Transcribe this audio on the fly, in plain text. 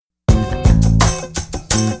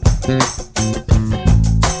Welcome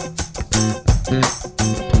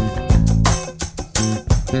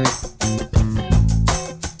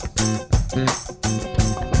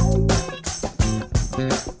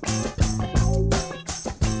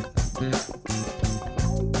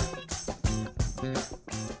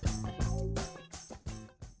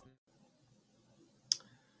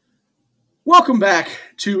back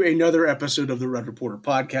to another episode of the Red Reporter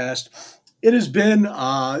podcast. It has been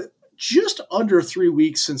just under 3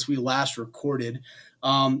 weeks since we last recorded.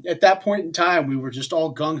 At that point in time, we were just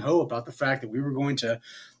all gung-ho about the fact that we were going to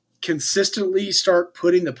consistently start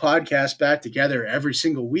putting the podcast back together every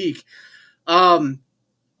single week. That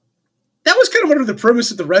was kind of under the premise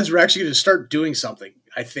that the Reds were actually going to start doing something,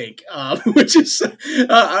 I think, which is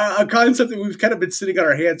a concept that we've kind of been sitting on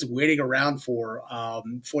our hands waiting around for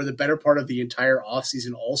the better part of the entire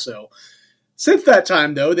offseason also. Since that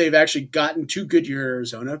time, though, they've actually gotten to Goodyear,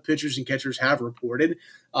 Arizona. Pitchers and catchers have reported.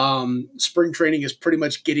 Spring training is pretty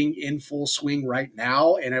much getting in full swing right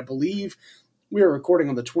now, and I believe we are recording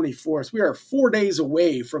on the 24th. We are 4 days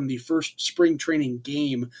away from the first spring training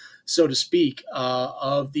game, so to speak,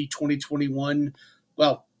 of the 2021.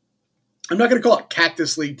 Well, I'm not going to call it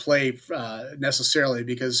Cactus League play necessarily,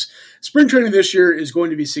 because spring training this year is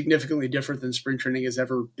going to be significantly different than spring training has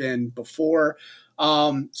ever been before.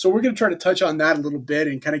 So we're going to try to touch on that a little bit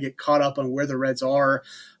and kind of get caught up on where the Reds are,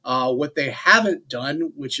 what they haven't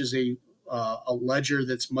done, which is a ledger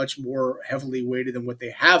that's much more heavily weighted than what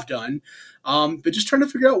they have done, but just trying to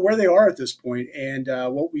figure out where they are at this point and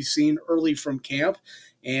what we've seen early from camp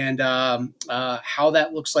and how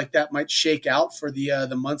that looks like that might shake out for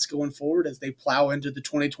the months going forward as they plow into the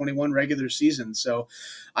 2021 regular season. So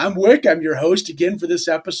I'm Wick. I'm your host again for this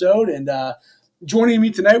episode, and joining me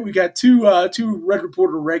tonight, we've got two Red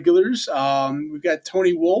Reporter regulars. We've got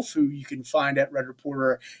Tony Wolf, who you can find at Red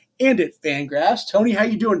Reporter and at Fangraphs. Tony, how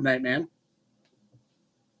you doing tonight, man?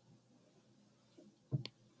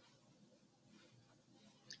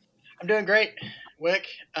 I'm doing great, Wick.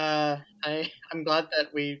 I'm glad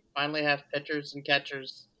that we finally have pitchers and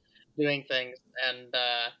catchers doing things, and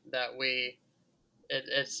that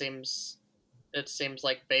it seems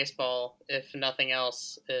like baseball, if nothing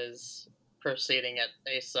else, is proceeding at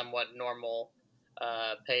a somewhat normal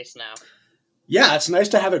pace now. Yeah, it's nice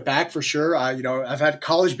to have it back for sure. I've had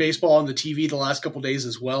college baseball on the TV the last couple of days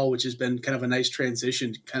as well, which has been kind of a nice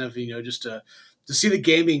transition, kind of, just to see the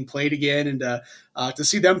game being played again and to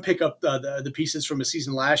see them pick up the pieces from a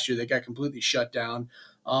season last year that got completely shut down.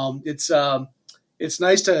 It's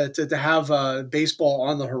nice to have baseball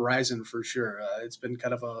on the horizon for sure. It's been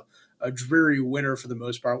kind of a dreary winter for the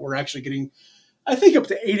most part. We're actually getting, I think, up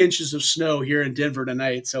to 8 inches of snow here in Denver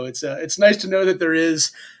tonight. So it's nice to know that there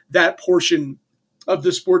is that portion of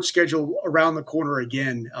the sports schedule around the corner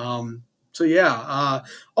again. Also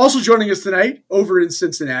joining us tonight over in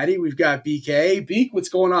Cincinnati, we've got BK. Beak, what's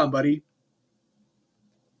going on, buddy?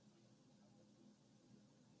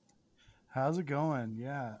 How's it going?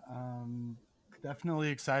 Yeah, definitely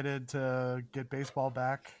excited to get baseball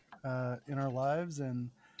back in our lives, and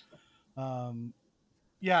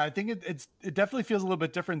I think it definitely feels a little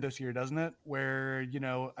bit different this year, doesn't it? Where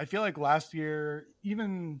I feel like last year,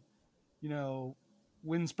 even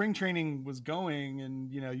when spring training was going,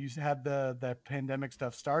 and you had the pandemic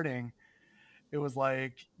stuff starting, it was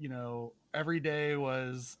like every day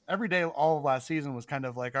all of last season was kind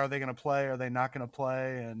of like, are they going to play? Are they not going to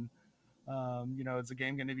play? And is the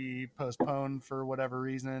game going to be postponed for whatever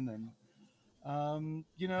reason? And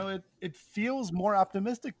it feels more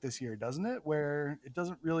optimistic this year, doesn't it? Where it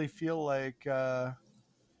doesn't really feel like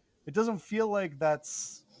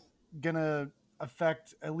that's gonna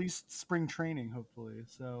affect at least spring training, hopefully.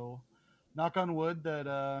 So knock on wood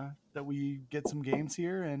that we get some games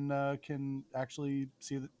here and can actually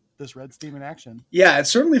see this Reds team in action. Yeah, it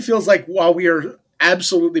certainly feels like while we are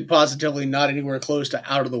absolutely positively not anywhere close to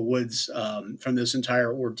out of the woods from this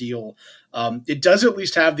entire ordeal, it does at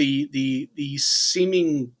least have the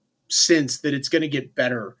seeming sense that it's going to get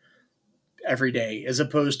better every day, as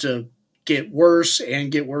opposed to get worse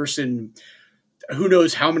in who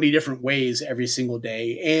knows how many different ways every single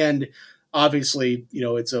day. And obviously,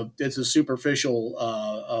 it's a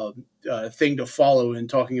superficial thing to follow in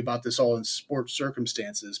talking about this all in sports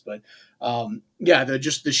circumstances. But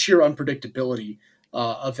the sheer unpredictability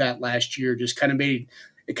of that last year just kind of made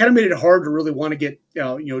it hard to really want to get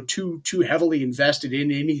too heavily invested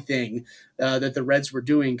in anything that the Reds were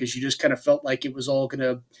doing, because you just kind of felt like it was all going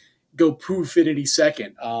to go poof at any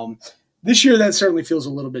second. This year, that certainly feels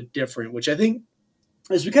a little bit different, which I think,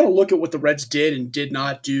 as we kind of look at what the Reds did and did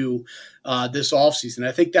not do this offseason,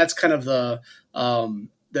 I think that's kind of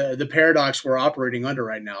the paradox we're operating under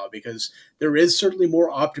right now, because there is certainly more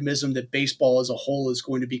optimism that baseball as a whole is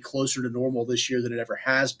going to be closer to normal this year than it ever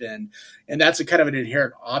has been, and that's a kind of an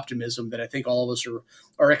inherent optimism that I think all of us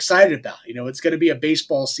are excited about. It's going to be a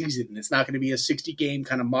baseball season, and it's not going to be a 60 game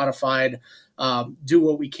kind of modified do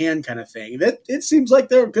what we can kind of thing. That it seems like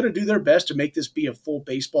they're going to do their best to make this be a full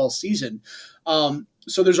baseball season.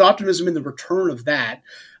 So there's optimism in the return of that.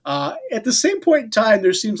 At the same point in time,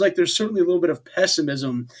 there seems like there's certainly a little bit of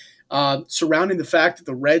pessimism surrounding the fact that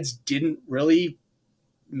the Reds didn't really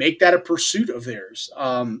make that a pursuit of theirs.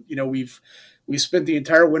 We've spent the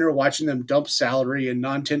entire winter watching them dump salary and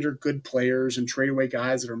non-tender good players and trade away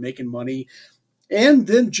guys that are making money, and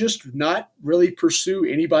then just not really pursue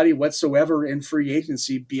anybody whatsoever in free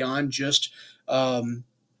agency beyond just the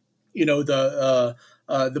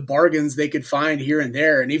bargains they could find here and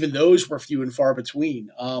there, and even those were few and far between.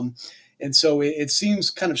 And so it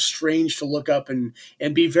seems kind of strange to look up and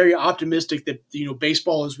be very optimistic that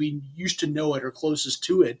baseball as we used to know it or closest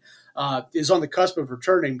to it is on the cusp of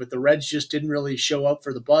returning, but the Reds just didn't really show up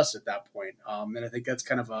for the bus at that point. And I think that's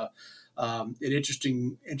kind of an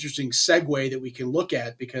interesting segue that we can look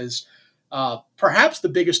at, because perhaps the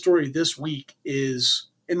biggest story this week is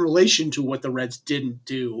in relation to what the Reds didn't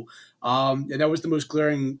do. And that was the most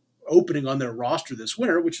glaring opening on their roster this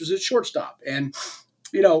winter, which was at shortstop. And,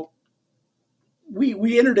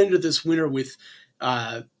 we entered into this winter with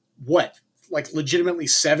legitimately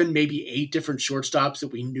 7, maybe 8 different shortstops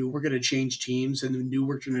that we knew were going to change teams and we knew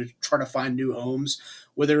we're going to try to find new homes,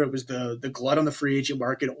 whether it was the glut on the free agent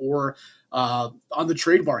market or on the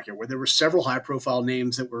trade market, where there were several high-profile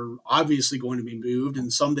names that were obviously going to be moved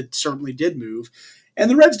and some that certainly did move. And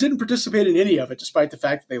the Reds didn't participate in any of it, despite the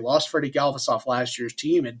fact that they lost Freddie Galvis off last year's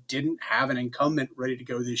team and didn't have an incumbent ready to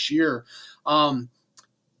go this year.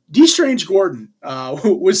 D. Strange Gordon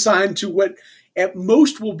was signed to what at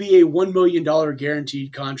most will be a $1 million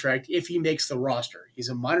guaranteed contract if he makes the roster. He's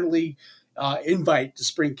a minor league invite to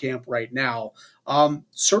spring camp right now.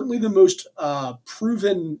 Certainly the most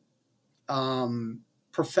proven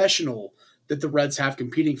professional that the Reds have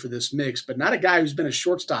competing for this mix, but not a guy who's been a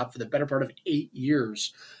shortstop for the better part of 8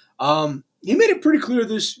 years. He made it pretty clear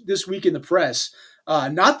this week in the press,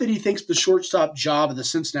 not that he thinks the shortstop job of the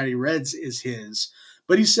Cincinnati Reds is his,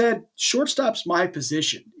 but he said, shortstop's my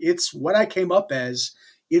position. It's what I came up as.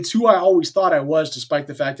 It's who I always thought I was, despite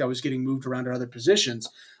the fact I was getting moved around to other positions.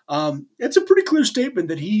 It's a pretty clear statement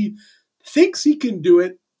that he thinks he can do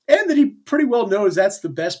it, and that he pretty well knows that's the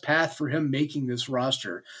best path for him making this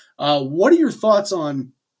roster. What are your thoughts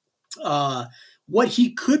on what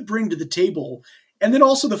he could bring to the table? And then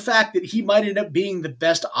also the fact that he might end up being the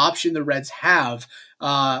best option the Reds have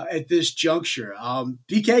at this juncture.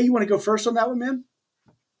 BK, you want to go first on that one, man?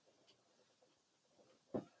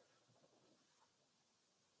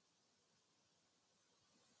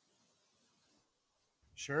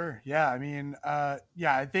 Sure. Yeah. I mean, I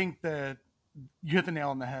think that you hit the nail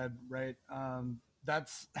on the head, right?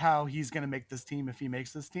 That's how he's going to make this team if he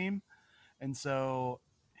makes this team. And so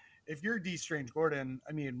if you're D. Strange Gordon,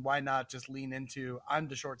 I mean, why not just lean into, I'm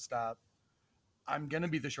the shortstop. I'm going to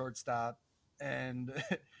be the shortstop. And,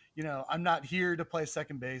 I'm not here to play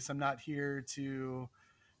second base. I'm not here to,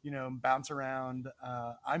 bounce around.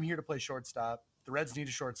 I'm here to play shortstop. The Reds need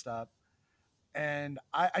a shortstop. And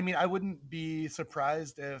I wouldn't be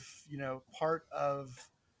surprised if, part of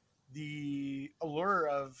the allure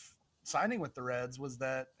of signing with the Reds was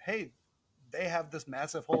that, hey, they have this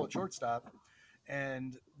massive hole at shortstop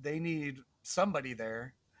and they need somebody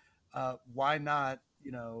there. Why not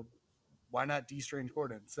D. Strange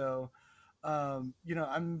Gordon? So, I'm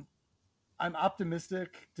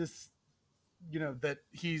optimistic that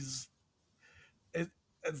he's,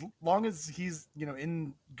 as long as he's,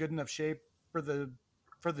 in good enough shape for the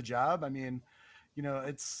job. I mean,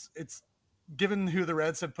 it's given who the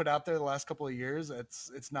Reds have put out there the last couple of years,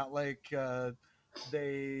 it's not like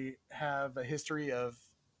they have a history of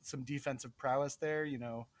some defensive prowess there.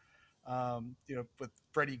 With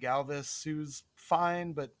Freddie Galvis, who's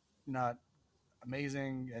fine but not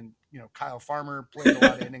amazing, and Kyle Farmer played a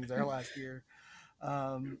lot of innings there last year.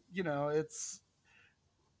 It's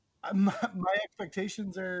my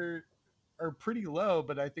expectations are pretty low,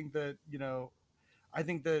 but I think that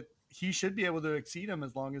he should be able to exceed him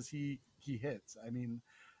as long as he hits. I mean,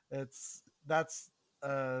 that's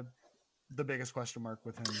the biggest question mark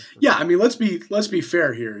with him. Yeah, I mean, let's be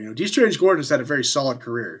fair here. D. Strange Gordon has had a very solid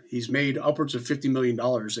career. He's made upwards of $50 million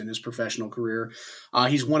in his professional career.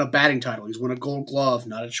 He's won a batting title. He's won a Gold Glove,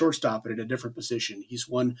 not at shortstop, but at a different position. He's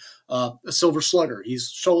won a Silver Slugger. He's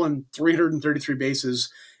stolen 333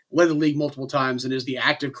 bases led the league multiple times and is the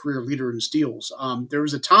active career leader in steals. There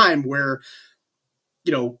was a time where,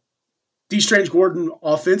 D. Strange Gordon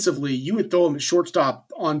offensively, you would throw him at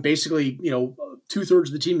shortstop on basically, 2/3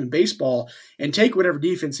 of the team in baseball and take whatever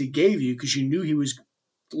defense he gave you because you knew he was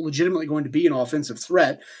legitimately going to be an offensive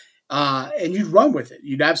threat. And you'd run with it.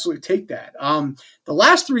 You'd absolutely take that. The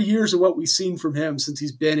last 3 years of what we've seen from him since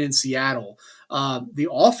he's been in Seattle, the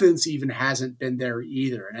offense even hasn't been there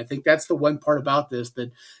either. And I think that's the one part about this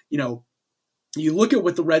that, you look at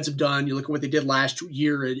what the Reds have done, you look at what they did last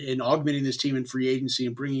year in augmenting this team in free agency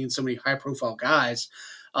and bringing in so many high-profile guys.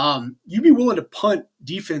 You'd be willing to punt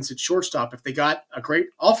defense at shortstop if they got a great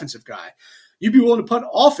offensive guy. You'd be willing to punt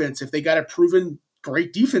offense if they got a proven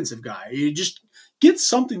great defensive guy. You just get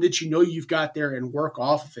something that you've got there and work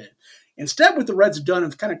off of it. Instead, what the Reds have done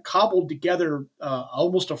is kind of cobbled together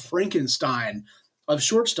almost a Frankenstein of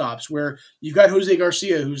shortstops where you've got Jose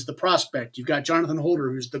Garcia, who's the prospect. You've got Jonathan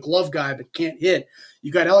Holder, who's the glove guy but can't hit.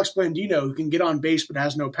 You've got Alex Blandino, who can get on base but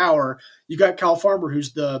has no power. You got Kyle Farmer,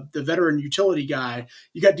 who's the veteran utility guy.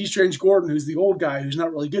 You got D. Strange Gordon, who's the old guy who's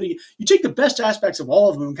not really good. You take the best aspects of all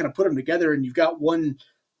of them and kind of put them together, and you've got one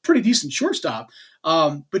pretty decent shortstop.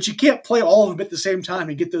 But you can't play all of them at the same time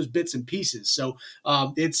and get those bits and pieces. So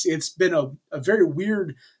it's been a very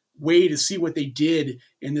weird way to see what they did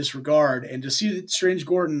in this regard, and to see that Strange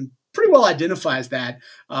Gordon pretty well identifies that,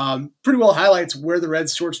 pretty well highlights where the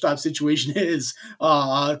Reds shortstop situation is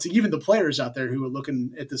to even the players out there who are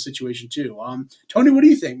looking at the situation too. Tony, what do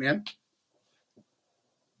you think, man?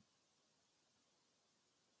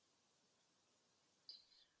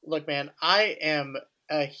 Look, man, I am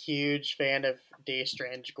a huge fan of D.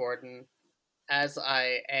 Strange Gordon, as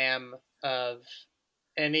I am of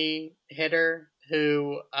any hitter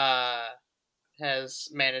who has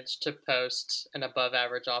managed to post an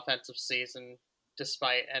above-average offensive season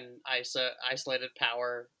despite an isolated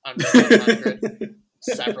power under 100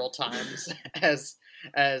 several times, as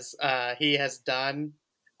he has done.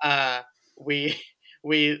 We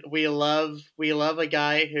love a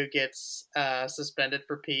guy who gets suspended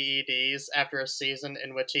for PEDs after a season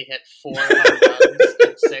in which he hit 4 home runs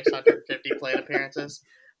in 650 plate appearances.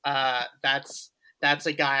 That's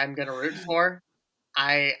a guy I'm gonna root for.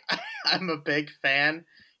 I'm a big fan.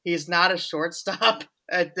 He's not a shortstop.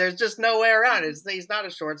 There's just no way around it. He's not a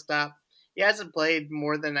shortstop. He hasn't played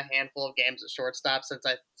more than a handful of games at shortstop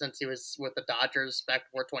since he was with the Dodgers back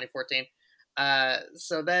before 2014.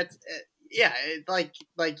 So that's like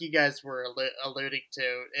you guys were alluding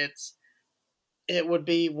to. It would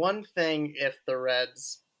be one thing if the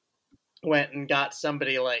Reds went and got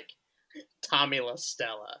somebody like Tommy La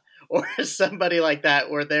Stella or somebody like that,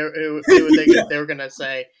 where they were going to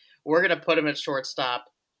say, we're going to put him at shortstop.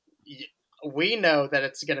 We know that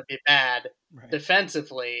it's going to be bad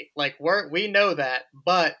defensively. Like we know that,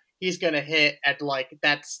 but he's going to hit at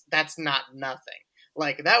that's not nothing.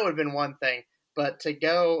 Like that would have been one thing, but to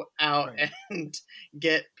go out and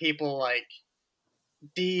get people like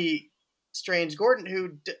D. Strange Gordon,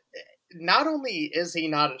 who not only is he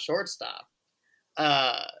not a shortstop,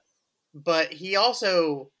 but he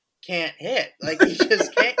also can't hit. Like he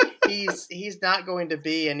just can't. He's not going to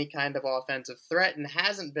be any kind of offensive threat, and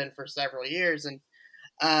hasn't been for several years. And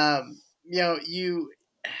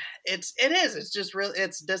it's just really,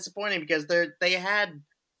 it's disappointing because they had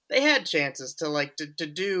chances to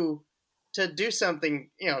do something,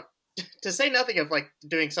 to say nothing of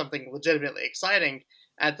doing something legitimately exciting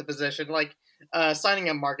at the position, like signing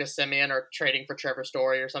a Marcus Semien or trading for Trevor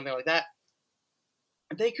Story or something like that.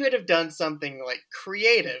 They could have done something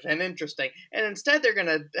creative and interesting, and instead they're going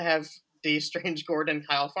to have D. Strange Gordon,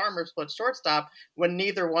 Kyle Farmer split shortstop when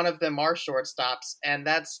neither one of them are shortstops, and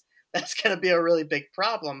that's going to be a really big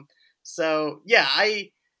problem. So yeah,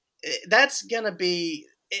 it's going to be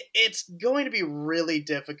really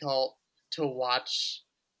difficult to watch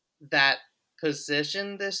that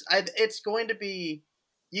position. It's going to be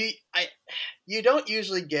you don't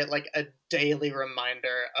usually get a daily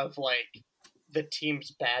reminder of the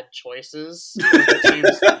team's bad choices, or the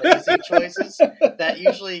team's lazy choices. That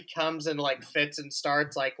usually comes in fits and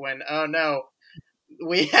starts, when, oh no,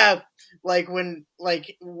 we have when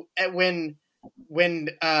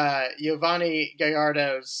Yovani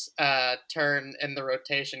Gallardo's turn in the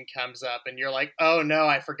rotation comes up, and you're like, oh no,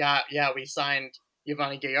 I forgot. Yeah, we signed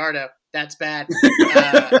Yovani Gallardo. That's bad.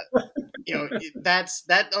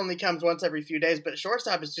 That only comes once every few days. But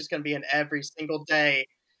shortstop is just going to be an every single day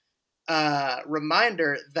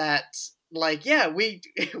reminder that we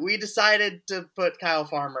decided to put Kyle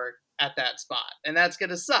Farmer at that spot, and that's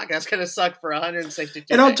gonna suck. That's gonna suck for 162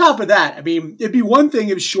 and on top of that, I mean, it'd be one thing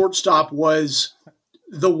if shortstop was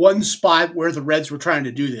the one spot where the Reds were trying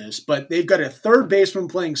to do this, but they've got a third baseman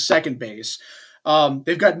playing second base.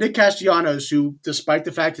 They've got Nick Castellanos, who, despite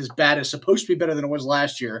the fact his bat is supposed to be better than it was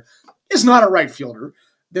last year, is not a right fielder.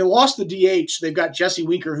 They lost the DH. They've got Jesse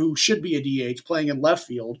Winker, who should be a DH, playing in left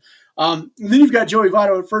field. And then you've got Joey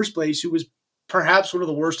Votto at first base, who was perhaps one of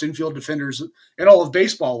the worst infield defenders in all of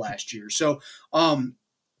baseball last year. So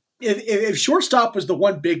if shortstop was the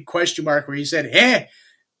one big question mark where he said,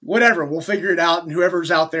 whatever, we'll figure it out, and whoever's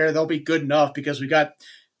out there, they'll be good enough because we got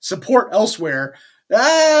support elsewhere.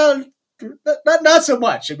 Not so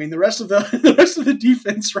much. I mean, the rest of the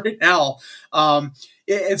defense right now,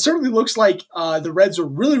 it certainly looks like the Reds are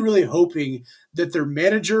really, really hoping that their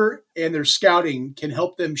manager and their scouting can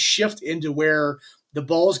help them shift into where the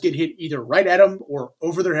balls get hit either right at them or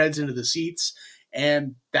over their heads into the seats,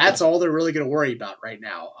 and that's all they're really going to worry about right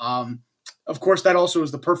now. Of course, that also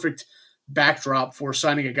is the perfect backdrop for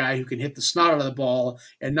signing a guy who can hit the snot out of the ball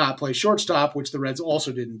and not play shortstop, which the Reds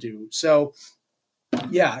also didn't do. So,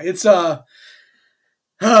 yeah, it's one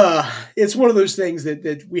of those things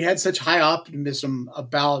that we had such high optimism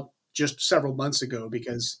about just several months ago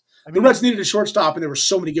because the Reds needed a shortstop and there were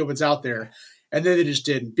so many good ones out there, and then they just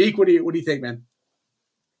didn't. Beak, what do you think, man?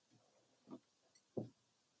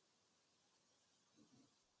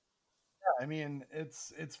 I mean,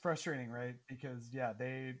 it's frustrating, right? Because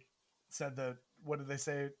they said that. What did they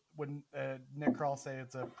say when Nick Krall say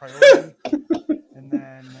it's a priority, and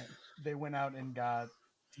then they went out and got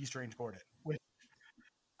T. Strange Gordon. Which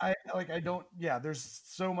I don't. Yeah, there's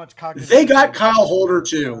so much cognitive. They got Kyle Holder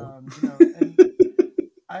too. And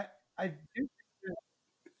I do.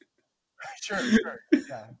 Sure,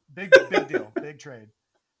 yeah, big deal, big trade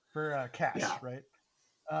for cash, right?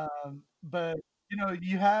 But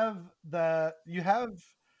you have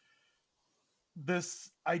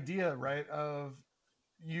this idea, right, of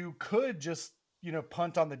you could just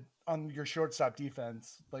punt on your shortstop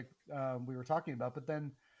defense, like we were talking about, but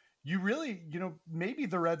then you really maybe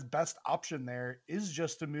the Reds' best option there is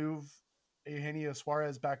just to move Eugenio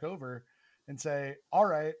Suarez back over and say, all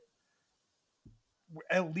right,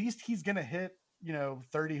 at least he's gonna hit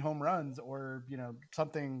 30 home runs or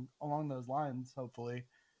something along those lines, hopefully,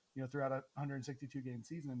 throughout a 162 game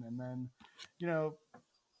season, and then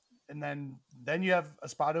then you have a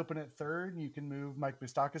spot open at third. You can move Mike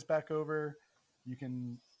Moustakas back over. You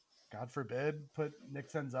can, God forbid, put Nick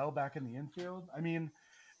Senzel back in the infield. I mean,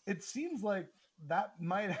 it seems like that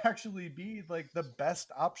might actually be like the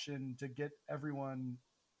best option to get everyone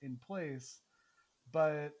in place.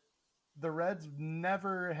 But the Reds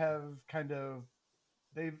never have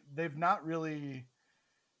they've not really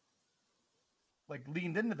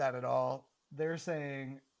leaned into that at all. They're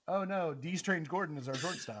saying, "Oh no, D. Strange Gordon is our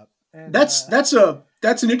shortstop." And that's an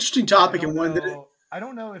interesting topic and one that I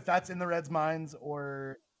don't know if that's in the Reds' minds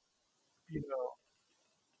or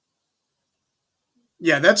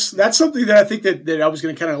Yeah, that's something that I think that I was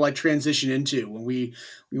going to kind of transition into when we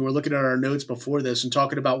were looking at our notes before this and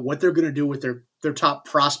talking about what they're going to do with their top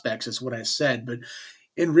prospects is what I said. But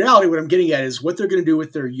in reality, what I'm getting at is what they're going to do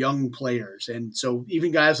with their young players. And so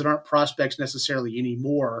even guys that aren't prospects necessarily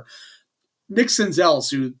anymore, Nick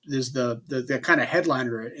Senzel, who is the kind of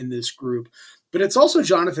headliner in this group, but it's also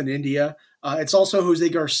Jonathan India. It's also Jose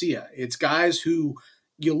Garcia. It's guys who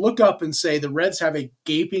you look up and say the Reds have a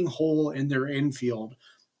gaping hole in their infield.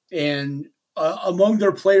 And among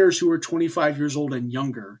their players who are 25 years old and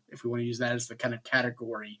younger, if we want to use that as the kind of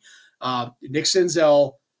category, Nick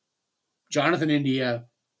Senzel, Jonathan India,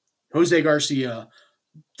 Jose Garcia,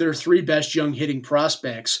 their three best young hitting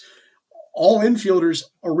prospects, all infielders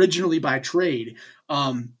originally by trade.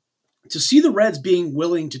 To see the Reds being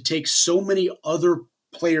willing to take so many other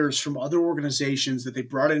players from other organizations that they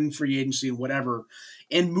brought in free agency and whatever,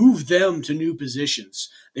 and move them to new positions.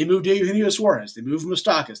 They moved Eugenio Suarez. They moved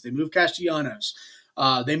Moustakas. They moved Castellanos.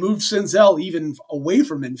 They moved Senzel even away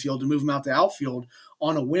from infield to move him out to outfield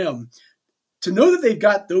on a whim. To know that they've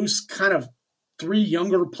got those kind of three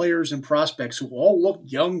younger players and prospects who all look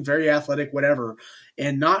young, very athletic, whatever,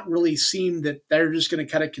 and not really seem that they're just going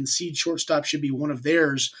to kind of concede shortstop should be one of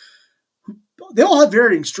theirs. They all have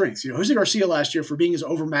varying strengths. Jose Garcia last year, for being as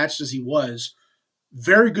overmatched as he was,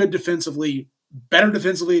 very good defensively, better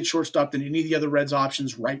defensively at shortstop than any of the other Reds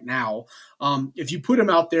options right now. If you put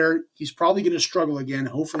him out there, he's probably going to struggle again,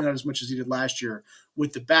 hopefully not as much as he did last year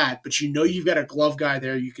with the bat, but you've got a glove guy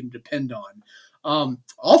there you can depend on.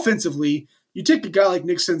 Offensively, you take a guy like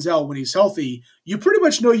Nick Senzel when he's healthy, you pretty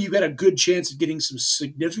much know you've got a good chance of getting some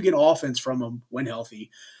significant offense from him when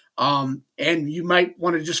healthy. And you might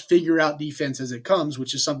want to just figure out defense as it comes,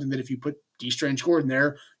 which is something that if you put D. Strange Gordon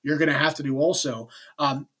there, you're going to have to do also.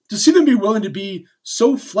 to see them be willing to be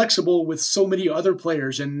so flexible with so many other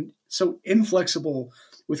players and so inflexible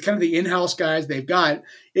with kind of the in-house guys they've got,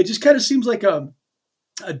 it just kind of seems like a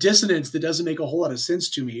dissonance that doesn't make a whole lot of sense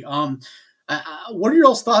to me. What are your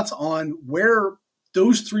all's thoughts on where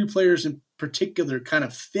those three players in particular kind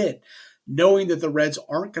of fit, knowing that the Reds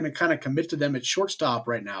aren't going to kind of commit to them at shortstop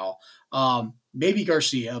right now? Maybe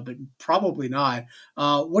Garcia, but probably not.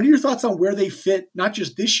 What are your thoughts on where they fit, not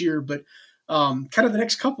just this year, but kind of the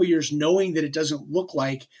next couple of years, knowing that it doesn't look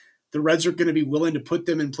like the Reds are going to be willing to put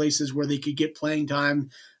them in places where they could get playing time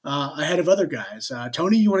ahead of other guys?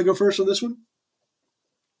 Tony, you want to go first on this one?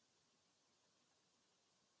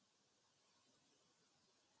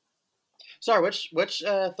 Sorry, which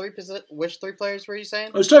three players were you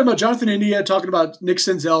saying? I was talking about Jonathan India, talking about Nick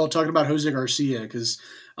Senzel, talking about Jose Garcia, because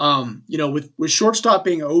with shortstop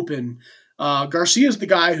being open, Garcia is the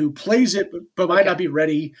guy who plays it but might not be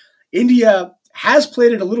ready. India has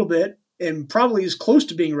played it a little bit and probably is close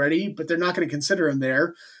to being ready, but they're not going to consider him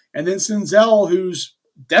there. And then Senzel, who's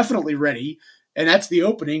definitely ready, and that's the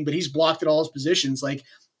opening, but he's blocked at all his positions. Like,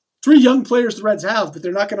 three young players the Reds have, but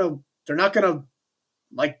they're not going to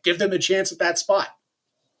like give them a chance at that spot.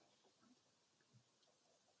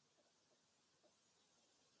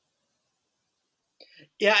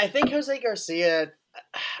 Yeah, I think Jose Garcia,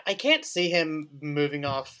 I can't see him moving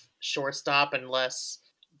off shortstop unless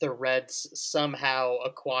the Reds somehow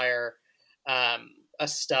acquire a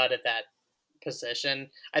stud at that position.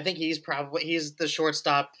 I think he's the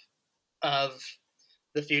shortstop of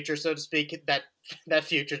the future, so to speak. That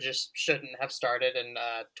future just shouldn't have started in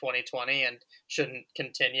 2020 and shouldn't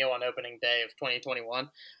continue on opening day of 2021.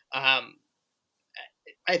 I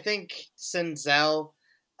think Senzel,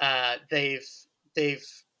 they've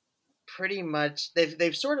pretty much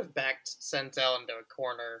they've sort of backed Senzel into a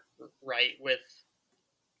corner, right? With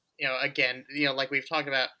again, like we've talked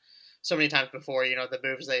about so many times before, the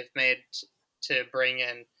moves they've made to bring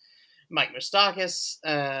in Mike Moustakas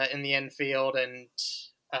in the infield, and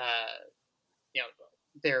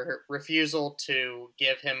their refusal to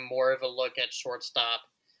give him more of a look at shortstop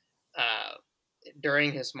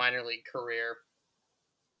during his minor league career.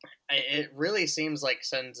 It really seems like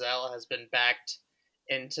Senzel has been backed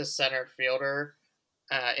into center field.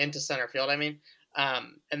 I mean,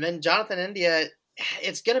 and then Jonathan India.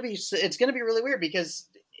 It's gonna be really weird because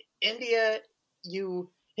India,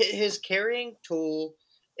 his carrying tool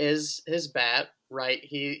is his bat, right?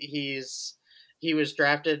 He was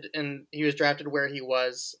drafted where he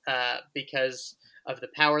was because of the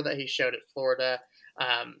power that he showed at Florida.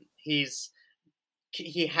 He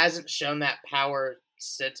hasn't shown that power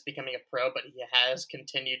since becoming a pro, but he has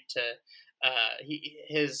continued to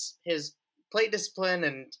his plate discipline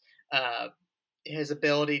and his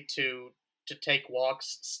ability to take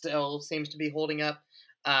walks still seems to be holding up.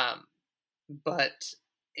 But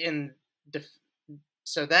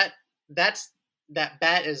so that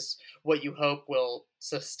bat is what you hope will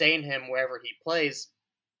sustain him wherever he plays.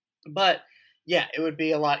 But yeah, it would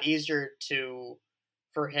be a lot easier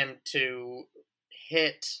for him to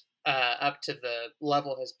hit up to the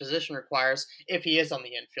level his position requires if he is on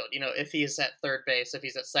the infield. If he is at third base, if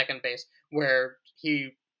he's at second base, where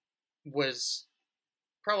he was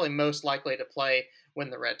probably most likely to play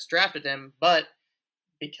when the Reds drafted him. But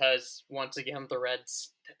because, once again, the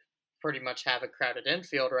Reds pretty much have a crowded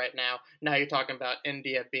infield right now, now you're talking about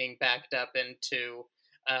India being backed up into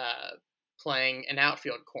playing an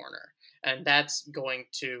outfield corner. And that's going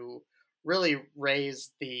to really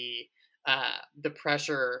raise the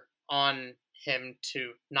pressure on him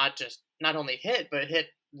to not only hit, but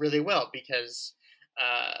hit really well, because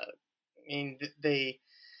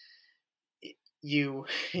you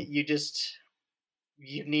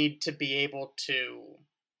need to be able to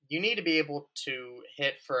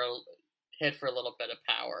hit for a little bit of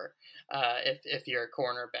power if you're a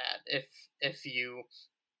corner bat. If you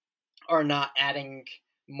are not adding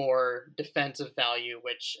more defensive value,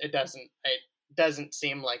 which it doesn't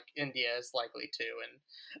seem like India is likely to in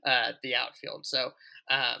the outfield. So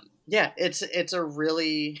it's a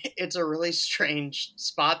really strange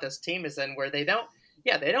spot this team is in, where they don't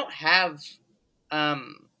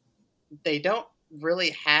really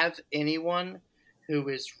have anyone who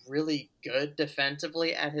is really good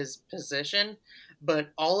defensively at his position,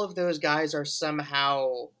 but all of those guys are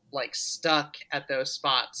somehow like stuck at those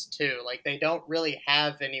spots too. Like, they don't really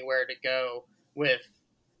have anywhere to go with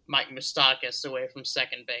Mike Moustakas away from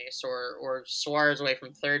second base or Suarez away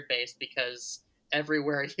from third base, because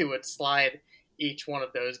everywhere you would slide each one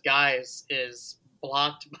of those guys is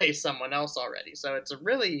blocked by someone else already. So it's a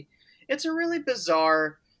really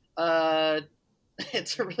bizarre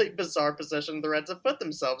it's a really bizarre position the Reds have put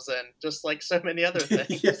themselves in, just like so many other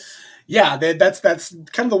things. Yeah, that's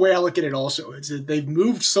kind of the way I look at it. Also, is that they've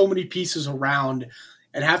moved so many pieces around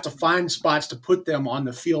and have to find spots to put them on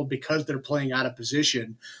the field because they're playing out of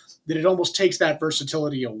position. That it almost takes that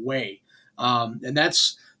versatility away, and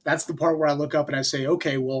that's the part where I look up and I say,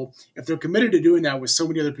 okay, well, if they're committed to doing that with so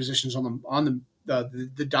many other positions on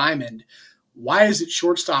the diamond, why is it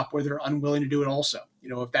shortstop where they're unwilling to do it also?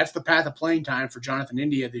 If that's the path of playing time for Jonathan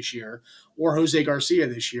India this year or Jose Garcia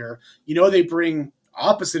this year, they bring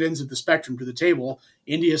opposite ends of the spectrum to the table.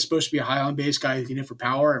 India is supposed to be a high on base guy who can hit for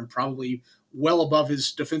power and probably well above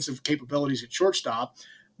his defensive capabilities at shortstop.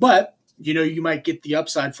 But you might get the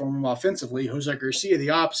upside from him offensively. Jose Garcia, the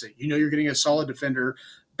opposite. You're getting a solid defender.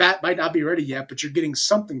 Bat might not be ready yet, but you're getting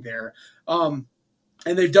something there. And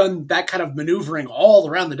they've done that kind of maneuvering all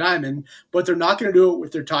around the diamond, but they're not going to do it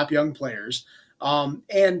with their top young players.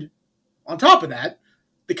 And on top of that,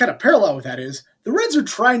 the kind of parallel with that is the Reds are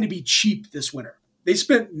trying to be cheap this winter. They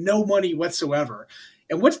spent no money whatsoever.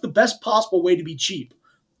 And what's the best possible way to be cheap?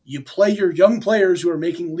 You play your young players who are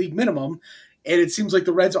making league minimum, and it seems like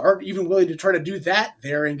the Reds aren't even willing to try to do that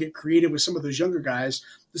there and get creative with some of those younger guys,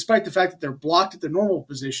 despite the fact that they're blocked at their normal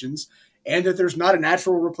positions and that there's not a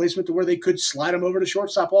natural replacement to where they could slide them over to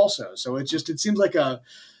shortstop also. So it seems like I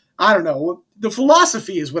don't know. The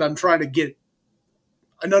philosophy is what I'm trying to get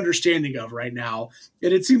an understanding of right now.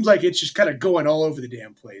 And it seems like it's just kind of going all over the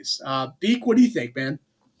damn place. Beak, what do you think, man?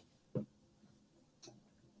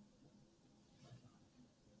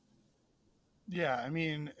 Yeah, I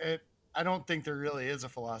mean, I don't think there really is a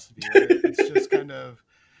philosophy. Right? It's just kind of.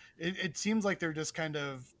 It seems like they're just kind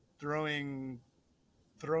of throwing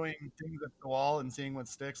things at the wall and seeing what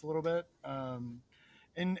sticks a little bit.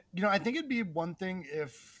 And I think it'd be one thing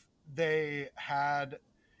if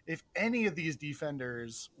if any of these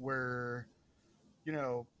defenders were, you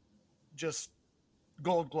know, just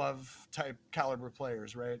Gold Glove type caliber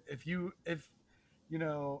players, right? You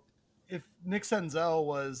know, if Nick Senzel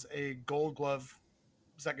was a Gold Glove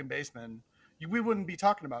second baseman, we wouldn't be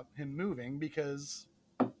talking about him moving because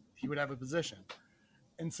he would have a position.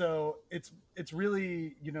 And so it's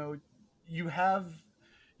really, you've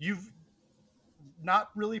not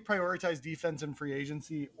really prioritized defense in free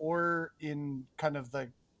agency or in kind of the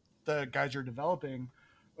guys you're developing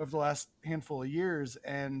over the last handful of years,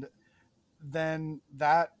 and then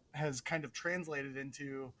that has kind of translated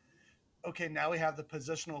into, okay, now we have the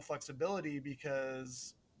positional flexibility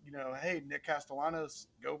because, hey, Nick Castellanos,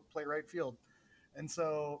 go play right field. And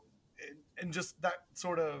so, and just that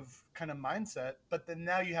sort of kind of mindset, but then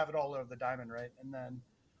now you have it all over the diamond, right? And then,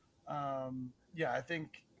 yeah, I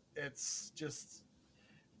think it's just,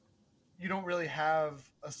 you don't really have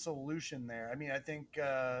a solution there. I mean, I think,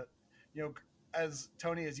 you know, as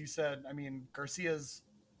Tony, as you said, I mean, Garcia's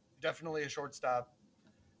definitely a shortstop,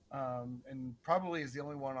 and probably is the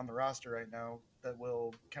only one on the roster right now that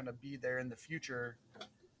will kind of be there in the future.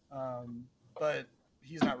 But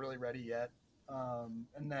he's not really ready yet.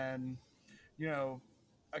 And then, you know,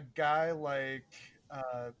 a guy like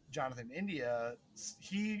Jonathan India,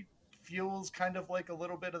 he feels kind of like a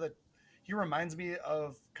little bit of the. He reminds me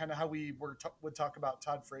of kind of how we would talk about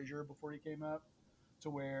Todd Frazier before he came up, to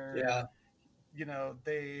where, Yeah.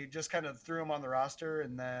 they just kind of threw him on the roster,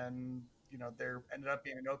 and then, there ended up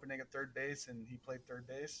being an opening at third base, and he played third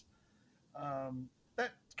base.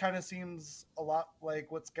 That kind of seems a lot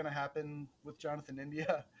like what's going to happen with Jonathan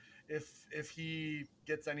India if he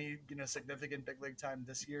gets any significant big league time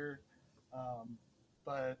this year.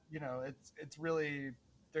 But it's really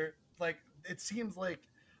there. Like, it seems like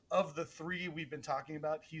of the three we've been talking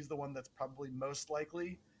about, he's the one that's probably most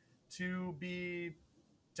likely to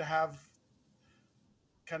have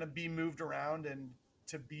kind of be moved around and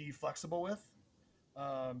to be flexible with.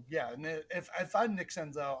 Yeah, and if I'm Nick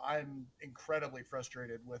Senzel, I'm incredibly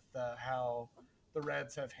frustrated with how the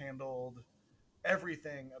Reds have handled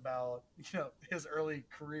everything about his early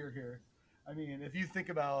career here. I mean, if you think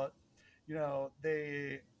about,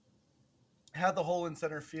 they had the hole in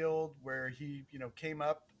center field where he came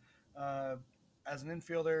up uh, as an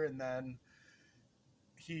infielder, and then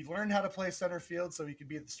he learned how to play center field so he could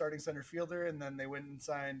be the starting center fielder, and then they went and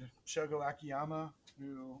signed Shogo Akiyama,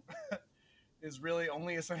 who is really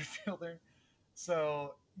only a center fielder.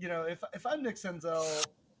 So, if I'm Nick Senzel,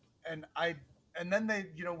 and then they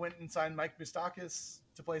went and signed Mike Moustakas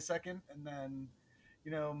to play second, and then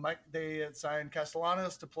they had signed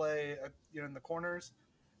Castellanos to play in the corners.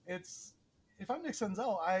 It's If I'm Nick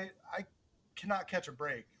Senzel, I cannot catch a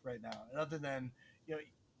break right now, and other than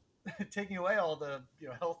taking away all the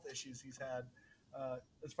health issues he's had,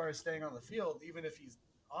 as far as staying on the field. Even if he's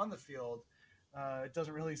on the field, It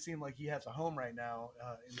doesn't really seem like he has a home right now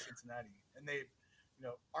in Cincinnati, and they,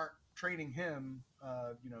 aren't trading him,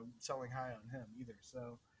 selling high on him either.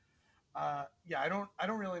 So, yeah, I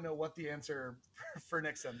don't really know what the answer for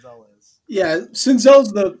Nick Senzel is. Yeah,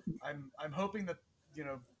 Senzel's the I'm hoping that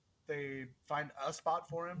they find a spot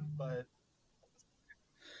for him, but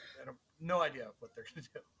no idea what they're going to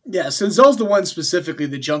do. Yeah, Senzel's the one specifically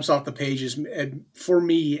that jumps off the pages and for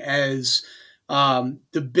me as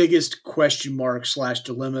the biggest question mark /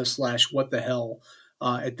 dilemma / what the hell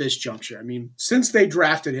at this juncture. I mean, since they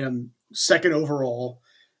drafted him second overall,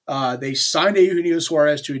 they signed Eugenio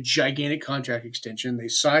Suarez to a gigantic contract extension. They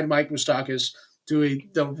signed Mike Moustakas to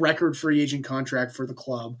the record free agent contract for the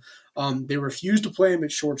club. They refused to play him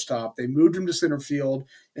at shortstop. They moved him to center field,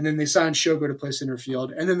 and then they signed Shogo to play center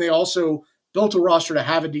field. And then they also built a roster to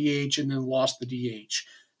have a DH and then lost the DH.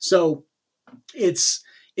 So it's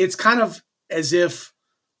kind of as if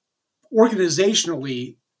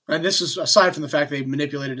organizationally, and this is aside from the fact they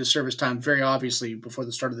manipulated his service time very obviously before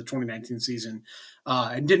the start of the 2019 season,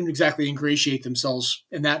 and didn't exactly ingratiate themselves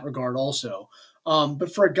in that regard also.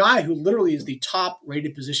 But for a guy who literally is the top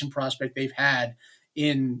rated position prospect they've had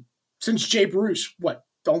since Jay Bruce,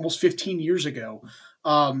 almost 15 years ago,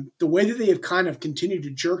 the way that they have kind of continued to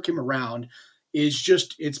jerk him around is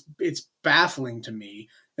just it's baffling to me.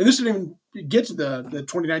 And this didn't even get to the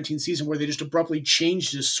 2019 season where they just abruptly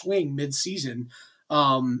changed his swing mid-season,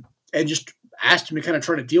 and just asked him to kind of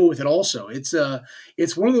try to deal with it also. It's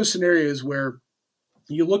one of those scenarios where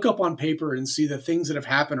you look up on paper and see the things that have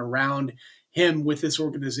happened around him with this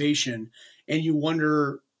organization, and you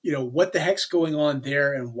wonder, what the heck's going on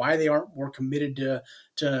there and why they aren't more committed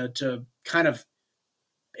to kind of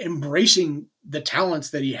embracing the talents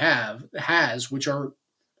that he has, which are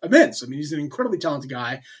immense. I mean, he's an incredibly talented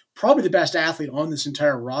guy, probably the best athlete on this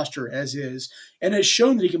entire roster as is, and has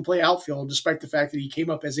shown that he can play outfield despite the fact that he came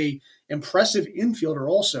up as a impressive infielder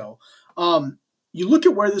also. You look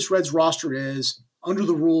at where this Reds roster is under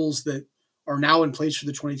the rules that are now in place for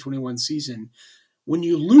the 2021 season. When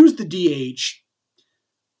you lose the DH,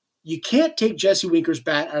 you can't take Jesse Winker's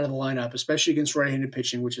bat out of the lineup, especially against right-handed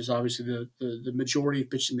pitching, which is obviously the majority of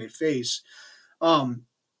pitching they face.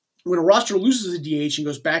 When a roster loses a DH and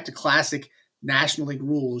goes back to classic National League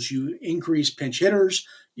rules, you increase pinch hitters,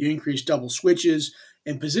 you increase double switches,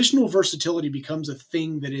 and positional versatility becomes a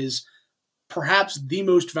thing that is perhaps the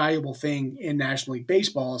most valuable thing in National League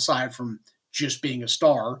Baseball, aside from just being a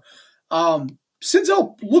star.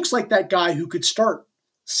 Senzel looks like that guy who could start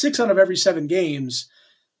 6 out of every 7 games,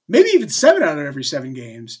 maybe even 7 out of every 7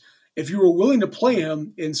 games, if you were willing to play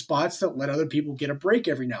him in spots that let other people get a break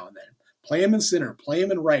every now and then. Play him in center, play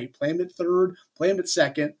him in right, play him at third, play him at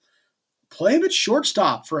second, play him at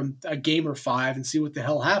shortstop for a game or 5 and see what the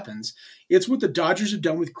hell happens. It's what the Dodgers have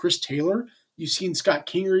done with Chris Taylor. You've seen Scott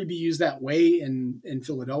Kingery be used that way in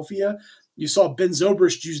Philadelphia. You saw Ben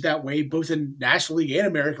Zobrist used that way both in National League and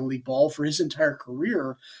American League ball for his entire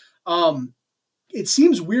career. It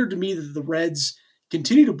seems weird to me that the Reds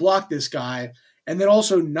continue to block this guy and then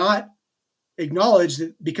also not acknowledge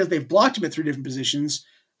that because they've blocked him at 3 different positions,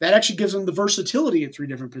 that actually gives them the versatility at 3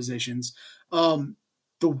 different positions.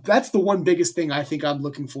 That's the one biggest thing I think I'm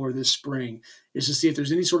looking for this spring, is to see if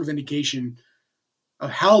there's any sort of indication of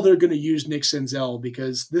how they're going to use Nick Senzel,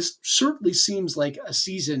 because this certainly seems like a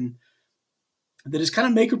season that is kind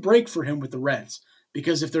of make or break for him with the Reds.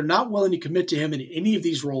 Because if they're not willing to commit to him in any of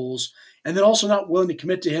these roles, and then also not willing to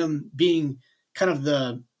commit to him being kind of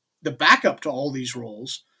the backup to all these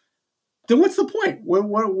roles, then what's the point? What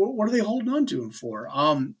are they holding on to him for?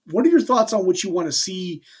 What are your thoughts on what you want to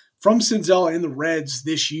see from Senzel and the Reds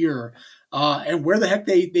this year, and where the heck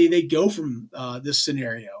they go from this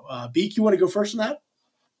scenario? Beak, you want to go first on that?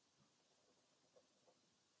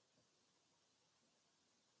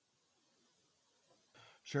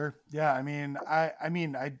 Sure. Yeah.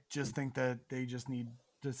 I just think that they just need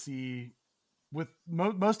to see, with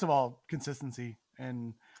most of all, consistency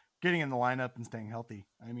and getting in the lineup and staying healthy.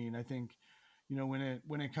 I think,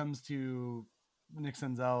 when it comes to Nick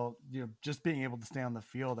Senzel, just being able to stay on the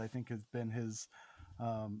field, I think has been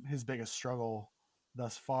his biggest struggle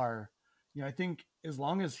thus far. I think as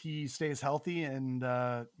long as he stays healthy and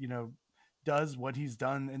does what he's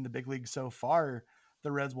done in the big league so far,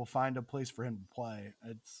 the Reds will find a place for him to play.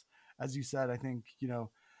 It's, as you said, I think,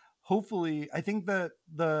 hopefully, I think that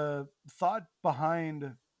the thought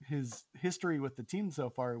behind his history with the team so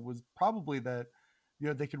far was probably that,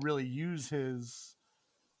 they could really use his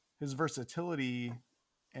versatility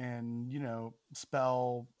and,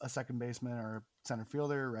 spell a second baseman or center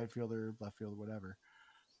fielder, right fielder, left fielder, whatever.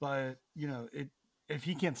 But, if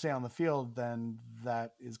he can't stay on the field, then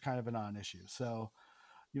that is kind of a non-issue. So,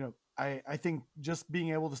 I think just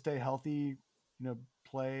being able to stay healthy,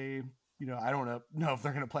 play, I don't know if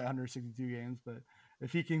they're going to play 162 games, but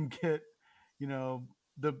if he can get,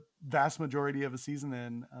 the vast majority of a season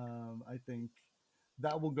in, I think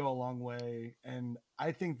that will go a long way. And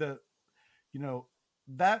I think that,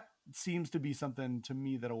 that seems to be something to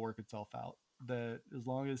me that'll work itself out, that as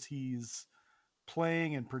long as he's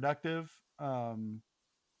playing and productive, the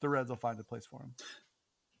Reds will find a place for him.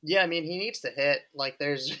 Yeah, I mean, he needs to hit. Like,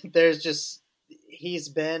 there's just, he's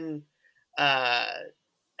been,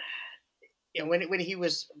 when he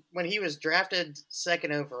was drafted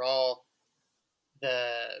second overall,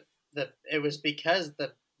 it was because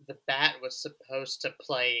the bat was supposed to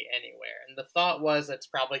play anywhere, and the thought was it's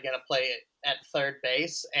probably going to play at third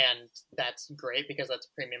base, and that's great because that's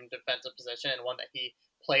a premium defensive position and one that he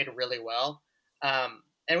played really well.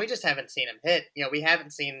 And we just haven't seen him hit. We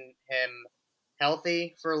haven't seen him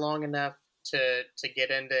healthy for long enough to get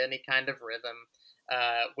into any kind of rhythm.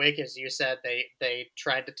 Wick, as you said, they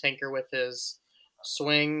tried to tinker with his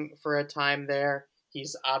swing for a time there.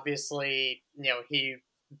 He's obviously, he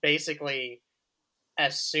basically,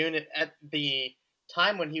 as soon at the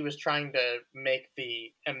time when he was trying to make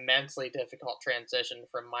the immensely difficult transition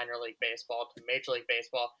from minor league baseball to Major League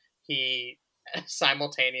Baseball, he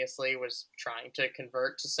simultaneously was trying to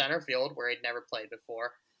convert to center field where he'd never played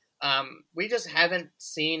before. We just haven't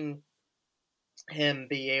seen him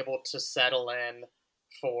be able to settle in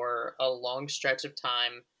for a long stretch of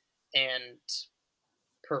time and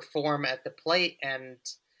perform at the plate, and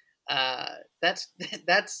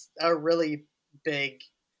that's a really big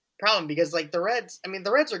problem because, like, the Reds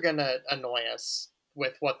are gonna annoy us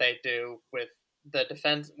with what they do with the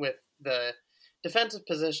defensive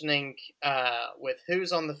positioning, with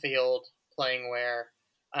who's on the field playing where.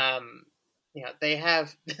 They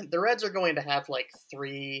have the Reds are going to have like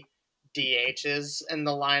 3 DHs in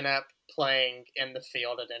the lineup playing in the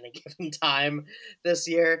field at any given time this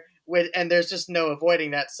year, and there's just no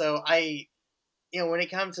avoiding that. So when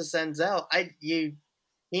it comes to Senzel, he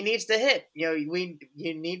needs to hit. You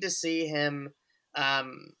need to see him.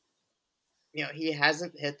 He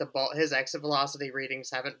hasn't hit the ball. His exit velocity readings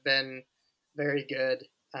haven't been very good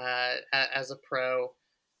as a pro.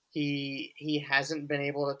 He hasn't been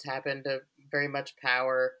able to tap into very much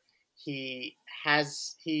power. He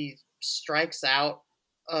strikes out,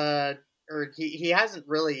 or he hasn't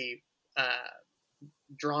really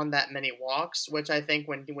drawn that many walks, which I think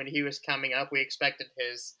when he was coming up, we expected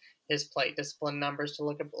his plate discipline numbers to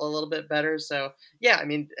look a little bit better. So yeah, I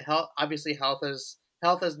mean, health is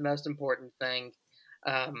the most important thing.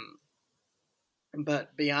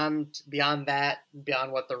 But beyond that,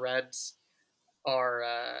 beyond what the Reds are,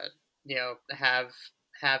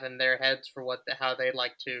 have in their heads for how they'd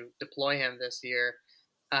like to deploy him this year,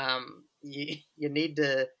 you need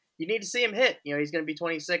to see him hit. He's going to be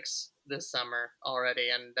 26 this summer already,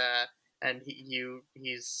 and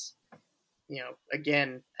he's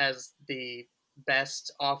again, as the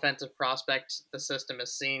best offensive prospect the system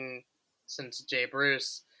has seen since Jay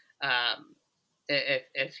Bruce.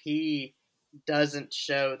 If he doesn't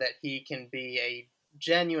show that he can be a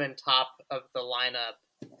genuine top of the lineup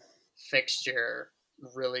fixture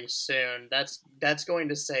really soon, that's going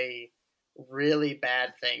to say really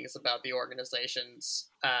bad things about the organization's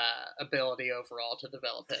ability overall to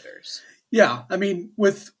develop hitters. Yeah, I mean,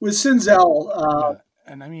 with Senzel,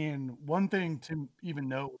 and I mean, one thing to even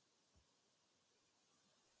note.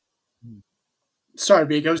 Sorry,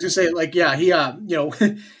 Beak. I was gonna say, like, yeah, he,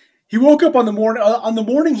 he woke up on the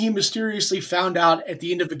morning he mysteriously found out at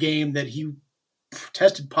the end of the game that he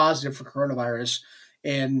tested positive for coronavirus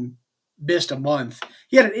and missed a month.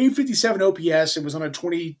 He had an 857 OPS and was on a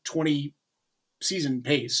 2020 season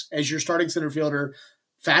pace as your starting center fielder,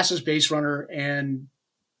 fastest base runner, and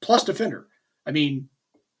plus defender. I mean,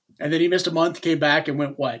 and then he missed a month, came back and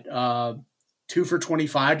went 2 for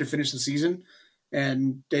 25 to finish the season,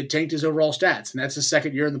 and it tanked his overall stats. And that's his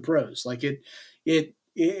second year in the pros. Like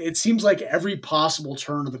it seems like every possible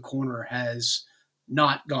turn of the corner has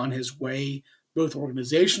not gone his way, both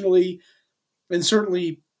organizationally and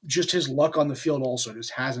certainly just his luck on the field also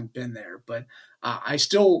just hasn't been there. But I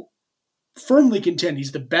still firmly contend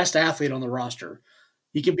he's the best athlete on the roster.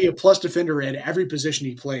 He can be a plus defender at every position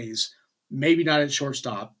he plays, maybe not at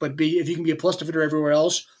shortstop, but if you can be a plus defender everywhere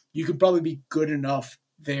else, you could probably be good enough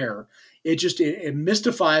there. It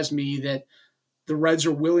mystifies me that the Reds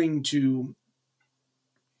are willing to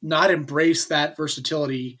not embrace that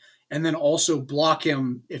versatility and then also block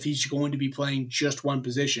him if he's going to be playing just one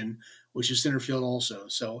position, which is center field also.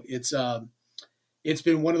 So it's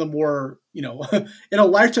been one of the more, in a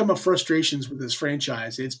lifetime of frustrations with this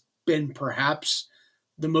franchise, it's been perhaps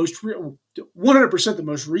the most 100% the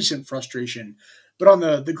most recent frustration. But on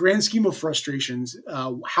the grand scheme of frustrations,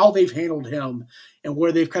 how they've handled him and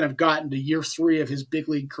where they've kind of gotten to year 3 of his big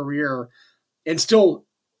league career and still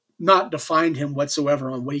not defined him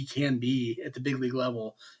whatsoever on what he can be at the big league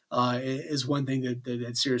level is one thing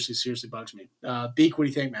that seriously bugs me. Beak, what do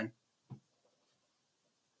you think, man?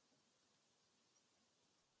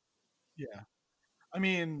 Yeah. I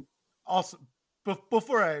mean, also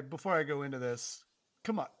before I go into this,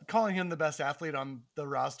 come on, calling him the best athlete on the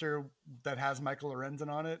roster that has Michael Lorenzen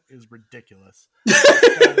on it is ridiculous.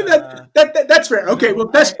 That's fair. Okay, well,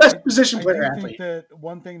 best position player I athlete. think that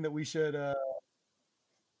one thing that we should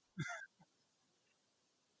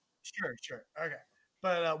sure, okay,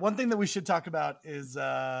 but one thing that we should talk about is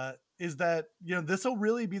that this will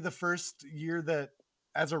really be the first year that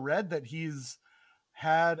as a Red that he's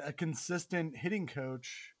had a consistent hitting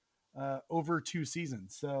coach over 2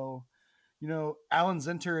 seasons. So, Alan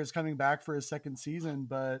Zinter is coming back for his second season,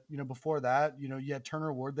 but before that, you had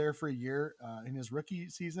Turner Ward there for a year in his rookie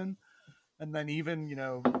season, and then even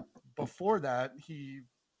before that, he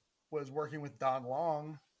was working with Don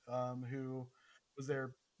Long, who was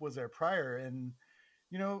there prior, and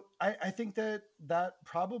I think that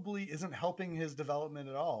probably isn't helping his development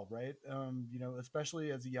at all, right?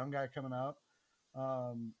 Especially as a young guy coming out.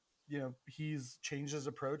 He's changed his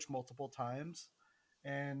approach multiple times,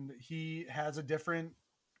 and he has a different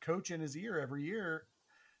coach in his ear every year,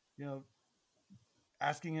 you know,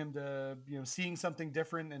 asking him to, seeing something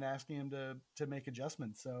different and asking him to make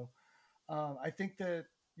adjustments. So I think that,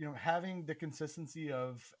 having the consistency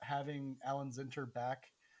of having Alan Zinter back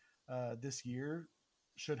this year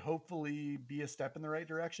should hopefully be a step in the right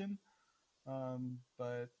direction.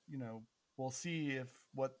 But we'll see if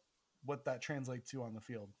what that translates to on the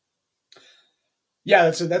field.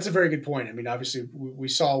 Yeah, that's a very good point. I mean, obviously, we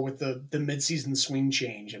saw with the midseason swing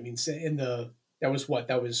change. I mean, that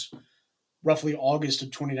was roughly August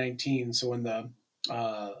of 2019. So in the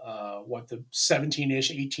the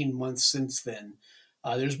 17-ish 18 months since then,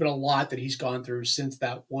 there's been a lot that he's gone through since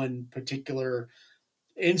that one particular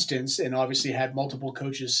instance, and obviously had multiple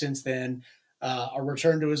coaches since then. A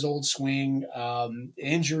return to his old swing,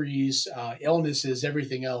 injuries, illnesses,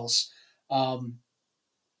 everything else.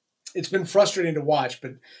 It's been frustrating to watch,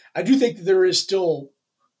 but I do think that there is still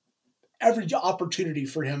every opportunity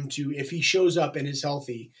for him to, if he shows up and is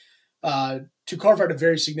healthy, to carve out a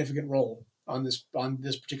very significant role on this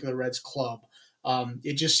particular Reds club.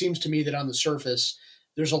 It just seems to me that on the surface,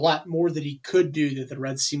 there's a lot more that he could do that the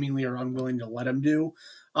Reds seemingly are unwilling to let him do,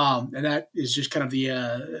 and that is just kind of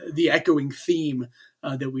the echoing theme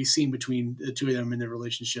that we've seen between the two of them in their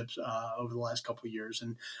relationships over the last couple of years.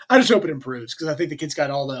 And I just hope it improves because I think the kid's got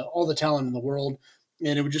all the talent in the world,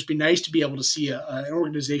 and it would just be nice to be able to see an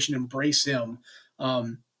organization embrace him.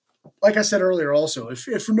 Like I said earlier, also, if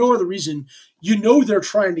for no other reason, they're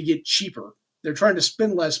trying to get cheaper. They're trying to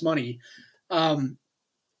spend less money.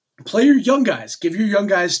 Play your young guys. Give your young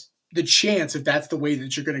guys the chance if that's the way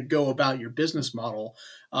that you're going to go about your business model.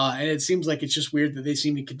 And it seems like it's just weird that they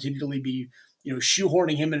seem to continually be,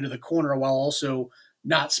 shoehorning him into the corner while also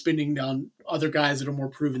not spending on other guys that are more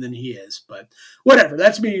proven than he is. But whatever.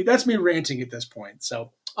 That's me ranting at this point.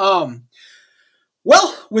 So,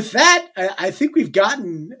 well, with that, I think we've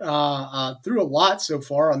gotten through a lot so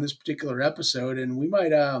far on this particular episode, and we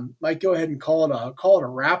might go ahead and call it a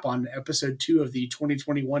wrap on episode 2 of the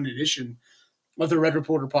 2021 edition of the Red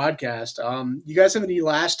Reporter podcast. You guys have any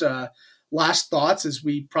last thoughts as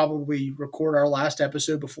we probably record our last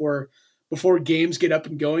episode before games get up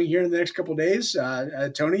and going here in the next couple of days?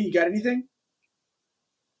 Tony, you got anything?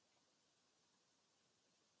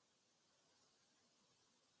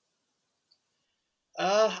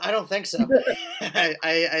 I don't think so.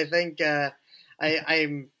 I think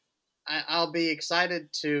I'll be excited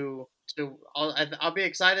I'll be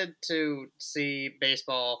excited to see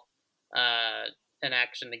baseball in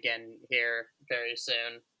action again here very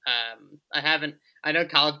soon. I know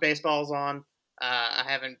college baseball's on. I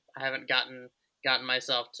haven't gotten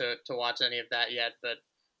myself to watch any of that yet, but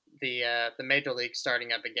the major league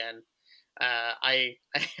starting up again. I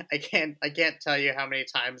can't tell you how many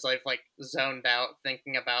times I've zoned out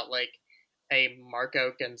thinking about a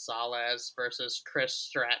Marco Gonzalez versus Chris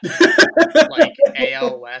Stratton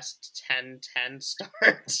AL West 10-10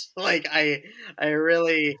 start. I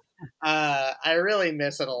really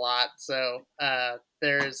miss it a lot. So I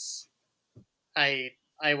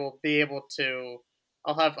will be able to.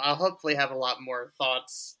 I'll hopefully have a lot more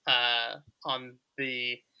thoughts on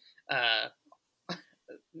the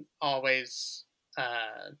always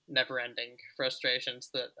never-ending frustrations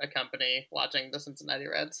that accompany watching the Cincinnati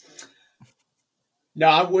Reds. No,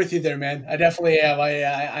 I'm with you there, man. I definitely am.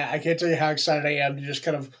 I can't tell you how excited I am to just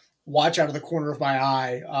kind of watch out of the corner of my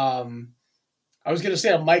eye. I was going to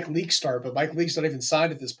say a Mike Leake start, but Mike Leake's not even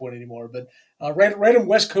signed at this point anymore. But random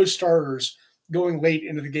West Coast starters going late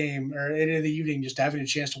into the game or into the evening, just having a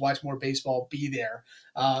chance to watch more baseball, be there.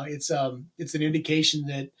 It's an indication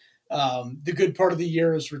that the good part of the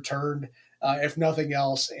year has returned, if nothing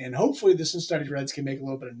else, and hopefully the Cincinnati Reds can make a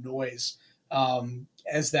little bit of noise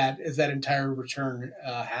as that entire return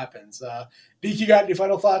happens. Deke, you got any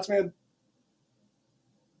final thoughts, man?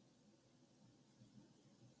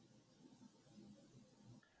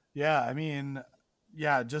 Yeah, I mean,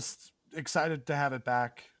 yeah, just excited to have it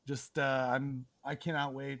back. Just I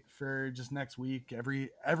cannot wait for just next week.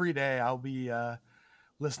 Every day I'll be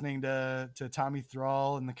listening to Tommy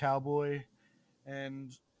Thrall and the Cowboy,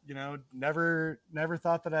 and never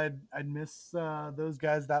thought that I'd miss those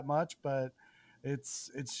guys that much, but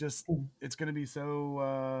it's just it's going to be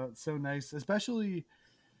so nice, especially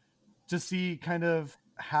to see kind of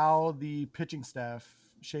how the pitching staff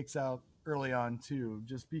shakes out early on too,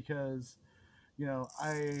 just because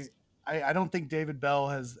I don't think David Bell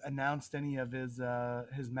has announced any of his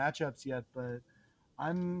matchups yet, but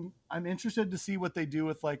I'm interested to see what they do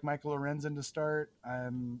with like Michael Lorenzen to start.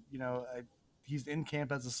 He's in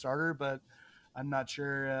camp as a starter, but I'm not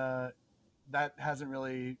sure. That hasn't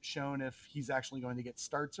really shown if he's actually going to get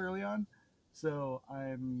starts early on. So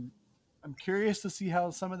I'm curious to see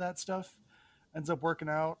how some of that stuff ends up working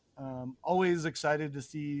out. Always excited to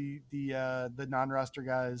see the non-roster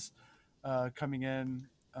guys coming in,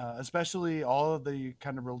 especially all of the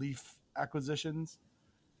kind of relief acquisitions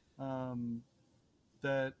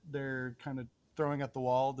that they're kind of throwing at the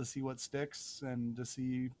wall to see what sticks and to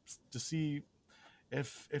see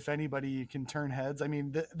if anybody can turn heads. I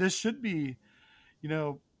mean, this should be,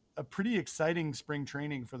 a pretty exciting spring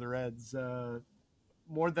training for the Reds,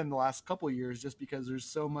 more than the last couple of years, just because there's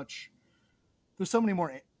so many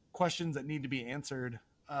more questions that need to be answered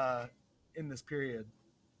in this period.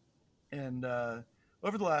 And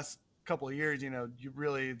over the last couple of years,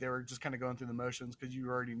 they were just kind of going through the motions because you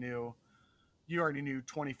already knew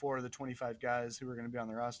 24 of the 25 guys who were going to be on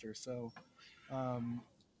the roster. So,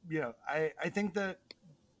 I think that,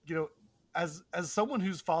 as someone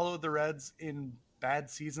who's followed the Reds in bad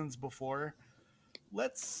seasons before,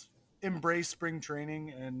 let's embrace spring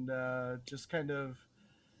training and just kind of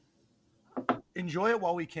enjoy it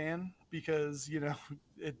while we can, because,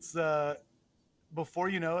 it's before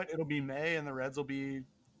you know it, it'll be May and the Reds will be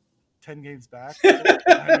 10 games back.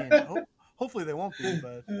 I mean, hopefully they won't be,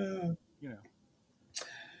 but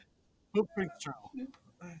hope springs eternal.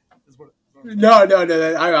 No.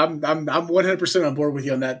 I'm 100% on board with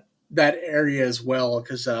you on that area as well,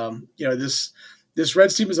 because this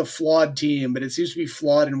Reds team is a flawed team, but it seems to be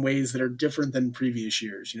flawed in ways that are different than previous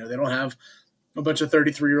years. They don't have a bunch of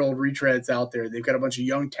 33-year-old retreads out there. They've got a bunch of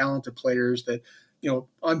young, talented players that,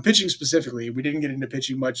 on pitching specifically, we didn't get into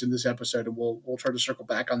pitching much in this episode, and we'll try to circle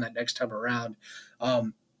back on that next time around.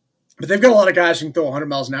 But they've got a lot of guys who can throw 100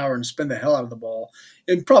 miles an hour and spin the hell out of the ball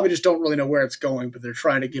and probably just don't really know where it's going, but they're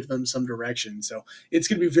trying to give them some direction. So it's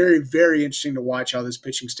going to be very, very interesting to watch how this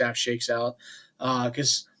pitching staff shakes out,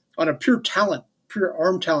 because on a pure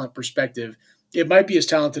arm talent perspective, it might be as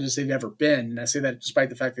talented as they've ever been. And I say that despite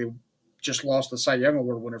the fact they just lost the Cy Young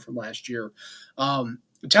Award winner from last year.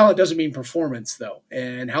 Talent doesn't mean performance, though,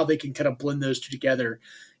 and how they can kind of blend those two together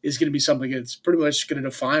is going to be something that's pretty much going to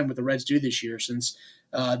define what the Reds do this year, since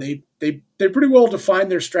they pretty well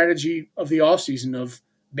defined their strategy of the offseason of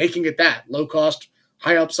making it that low-cost,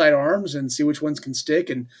 high upside arms and see which ones can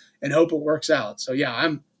stick and hope it works out. So, yeah,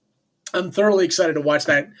 I'm thoroughly excited to watch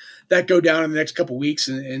that go down in the next couple of weeks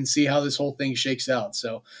and see how this whole thing shakes out.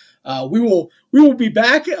 So we will be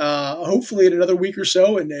back hopefully in another week or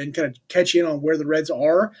so and kind of catch in on where the Reds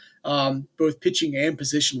are, both pitching and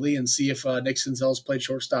positionally, and see if Nick Senzel's played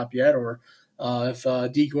shortstop yet, or if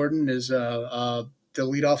D. Gordon is the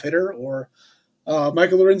leadoff hitter, or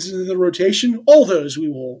Michael Lorenzen in the rotation. All those we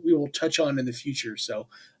will touch on in the future. So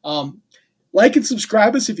like and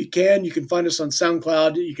subscribe us if you can. You can find us on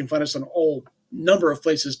SoundCloud. You can find us on all number of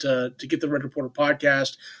places to get the Red Reporter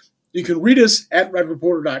podcast. You can read us at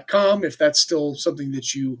redreporter.com if that's still something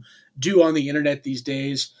that you do on the internet these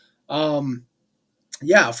days. For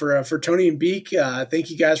Tony and Beak, thank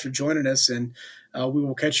you guys for joining us, and we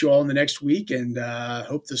will catch you all in the next week, and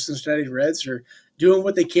hope the Cincinnati Reds are doing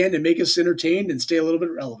what they can to make us entertained and stay a little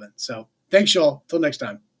bit relevant. So thanks, y'all. Till next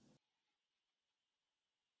time.